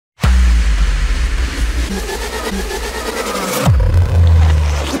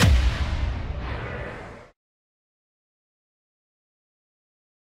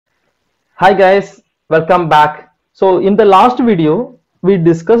Hi guys, welcome back. So in the last video, we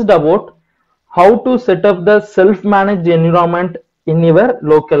discussed about how to set up the self-managed environment in your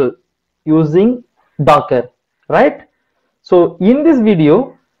local using Docker, right? So in this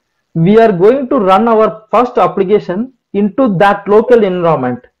video, we are going to run our first application into that local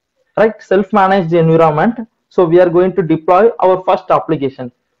environment, right? Self-managed environment. So we are going to deploy our first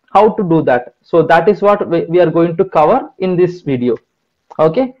application. How to do that? So that is what we are going to cover in this video.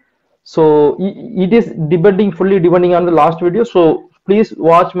 Okay, so it is fully depending on the last video, so please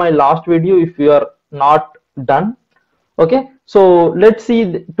watch my last video if you are not done. Okay, so let's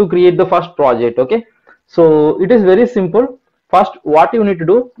see to create the first project. Okay, so it is very simple. First, what you need to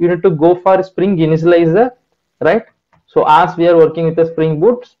do, you need to go for Spring Initializer, right? So as we are working with the Spring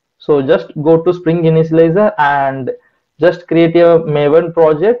Boot, so just go to Spring Initializer and just create a Maven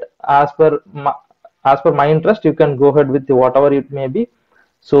project as per my interest. You can go ahead with whatever it may be.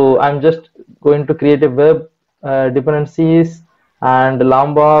 So I'm just going to create a web dependencies and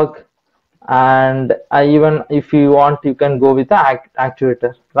Lombok, and I even, if you want, you can go with the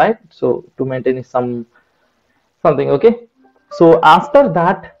actuator, right? So to maintain something. Okay, so after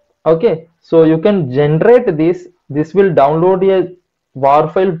that, okay, so you can generate this will download a war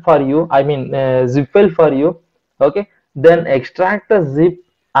file for you, I mean zip file for you. Okay, then extract a zip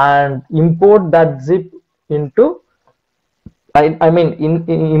and import that zip into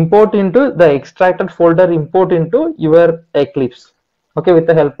import into the extracted folder, import into your Eclipse. Okay, with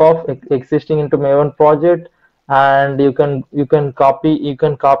the help of existing into Maven project, and you can copy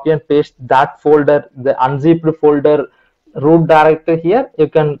and paste that folder, the unzipped folder root directory here. You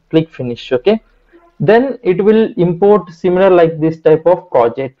can click finish. Okay, then it will import similar like this type of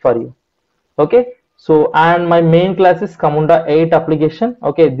project for you. Okay, so and my main class is Camunda 8 application.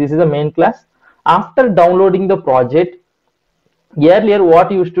 Okay, this is the main class. After downloading the project, earlier what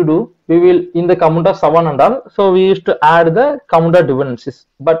we used to do, we will in the Camunda 7 and all, so we used to add the Camunda dependencies,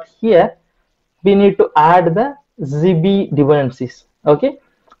 but here we need to add the ZB dependencies. Okay,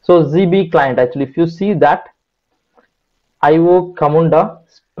 so ZB client, actually if you see that IO Camunda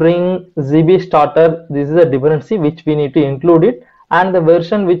Spring ZB starter, this is a dependency which we need to include it, and the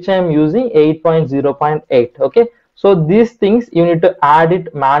version which I am using 8.0.8. okay, so these things you need to add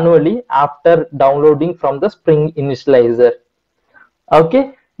it manually after downloading from the Spring Initializer.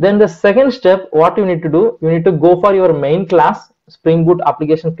 Okay, then the second step, what you need to do, you need to go for your main class, Spring Boot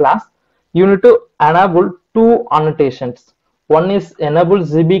application class. You need to enable two annotations. One is enable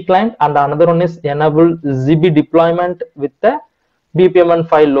ZB client and another one is enable ZB deployment with the BPMN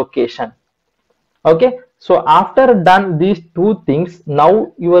file location. Okay, so after done these two things,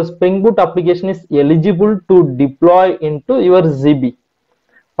 now your Spring Boot application is eligible to deploy into your ZB.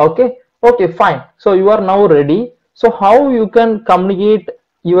 Okay, fine. So you are now ready. So how you can communicate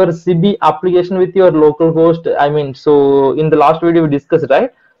your ZB application with your local host? I mean, so in the last video we discussed,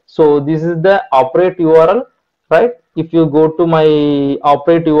 right? So this is the operate URL, right? If you go to my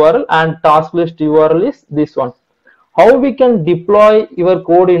operate URL, and task list URL is this one. How we can deploy your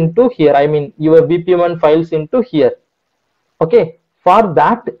code into here? I mean, your BPMN files into here. Okay, for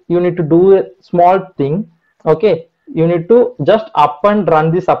that you need to do a small thing. Okay, you need to just up and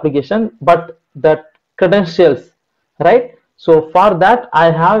run this application, but that credentials, right? So for that I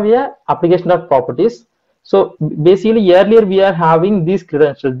have a application.properties. so basically earlier we are having these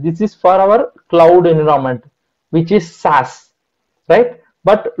credentials. This is for our cloud environment, which is SaaS, right?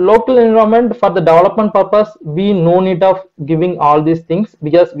 But local environment, for the development purpose, we no need of giving all these things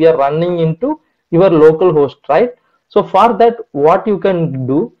because we are running into your local host, right? So for that, what you can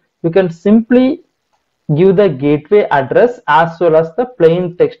do, you can simply give the gateway address as well as the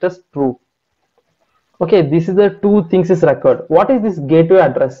plain text as true. Okay, this is the two things is required. What is this gateway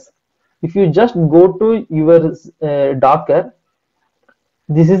address? If you just go to your Docker,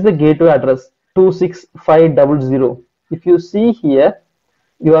 this is the gateway address 26500. If you see here,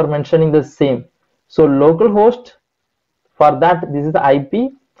 you are mentioning the same. So localhost, for that this is the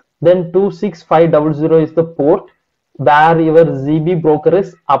IP, then 26500 is the port where your ZB broker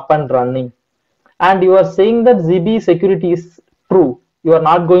is up and running, and you are saying that ZB security is true. You are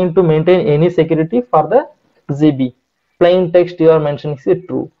not going to maintain any security for the ZB. Plain text you are mentioning is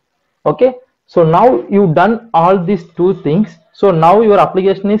true. Okay, so now you've done all these two things. So now your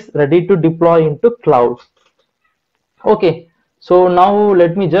application is ready to deploy into cloud. Okay, so now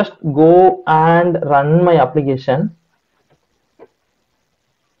let me just go and run my application.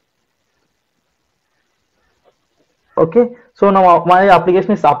 Okay, so now my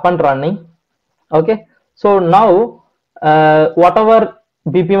application is up and running. Okay, so now whatever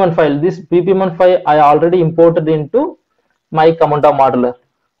BPMN file, this BPMN file I already imported into my Camunda modular,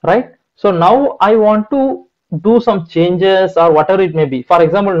 right? So now I want to do some changes or whatever it may be. For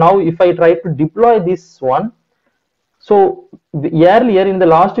example, now if I try to deploy this one, so earlier in the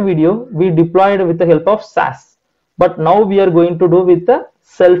last video we deployed with the help of SaaS, but now we are going to do with the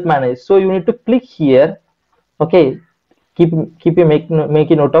self-managed. So you need to click here. Okay, keep you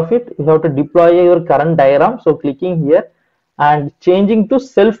make a note of it. You have to deploy your current diagram. So clicking here and changing to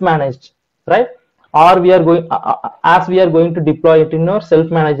self-managed, right? Or we are going as we are going to deploy it in our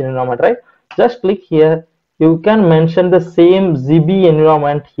self-managed environment, right? Just click here. You can mention the same ZB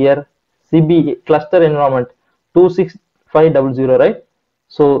environment here, ZB cluster environment 26500, right?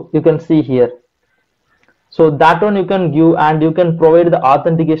 So you can see here. So that one you can give, and you can provide the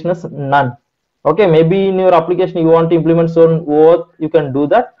authentication as none. Okay, maybe in your application you want to implement some OAuth, you can do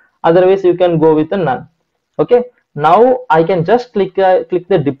that. Otherwise you can go with a none. Okay, now I can just click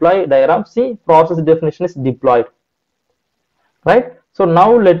the deploy diagram. See, process definition is deployed, right? So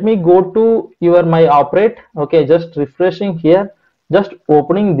now let me go to my operate. Okay, just refreshing here, just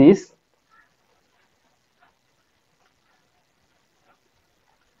opening this.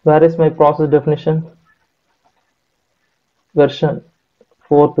 Where is my process definition? Version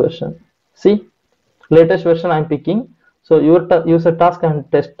 4th version. See, latest version I'm picking. So your user task and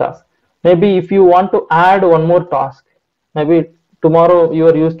test task. Maybe if you want to add one more task, maybe tomorrow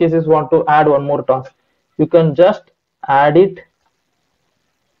your use cases want to add one more task, you can just add it,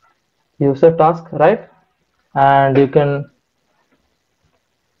 user task, right? And you can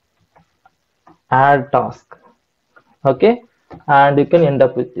add task. Okay, and you can end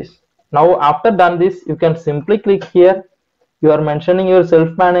up with this. Now after done this, you can simply click here. You are mentioning your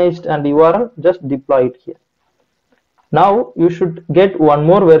self-managed and URL, just deploy it here. Now you should get one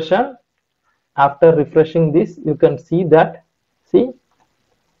more version. After refreshing this, you can see that, see,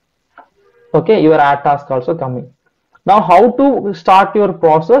 okay, your add task also coming. Now how to start your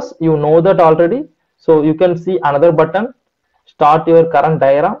process, you know that already. So you can see another button, start your current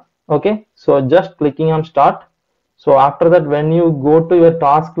diagram. Okay, so just clicking on start. So after that, when you go to your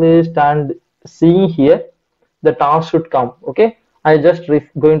task list and seeing here, the task should come. Okay, I just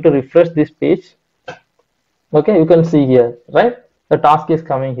going to refresh this page. Okay, you can see here, right? The task is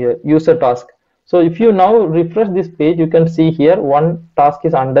coming here, user task. So if you now refresh this page, you can see here one task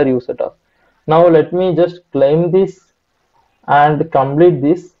is under user task. Now let me just claim this and complete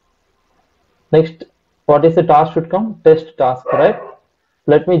this. Next, what is the task should come? Test task, right?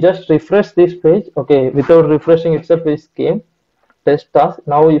 Let me just refresh this page. Okay, without refreshing itself, it came test task.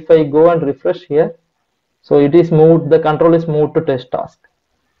 Now if I go and refresh here, so it is moved, the control is moved to test task.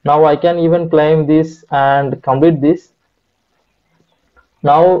 Now I can even claim this and complete this.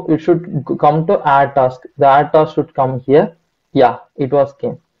 Now it should come to add task. The add task should come here. Yeah, it was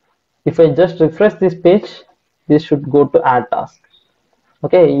came. If I just refresh this page, this should go to add task.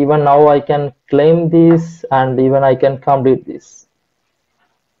 Okay, even now I can claim this and even I can complete this.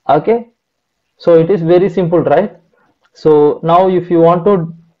 Okay, so it is very simple, right? So now if you want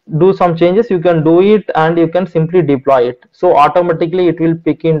to do some changes, you can do it and you can simply deploy it. So automatically it will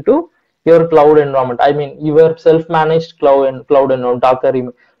pick into your cloud environment. I mean your self-managed cloud environment, Docker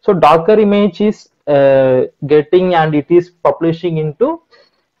image. So Docker image is getting and it is publishing into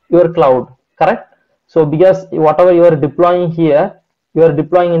your cloud, correct? So because whatever you are deploying here, you are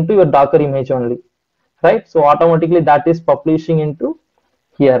deploying into your Docker image only, right? So automatically that is publishing into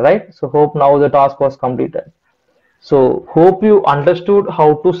here, right? So hope now the task was completed. So hope you understood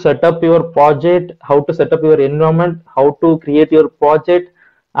how to set up your project, how to set up your environment, how to create your project,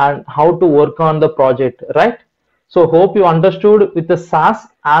 and how to work on the project, right? So hope you understood with the SaaS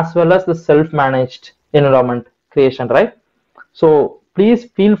as well as the self-managed environment creation, right? So please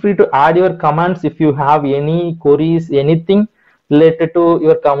feel free to add your comments if you have any queries, anything related to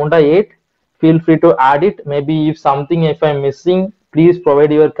your Camunda 8. Feel free to add it. Maybe if something, if I'm missing, please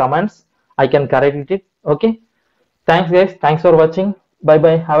provide your comments. I can correct it. Okay. Thanks guys. Thanks for watching. Bye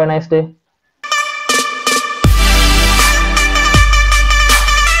bye. Have a nice day.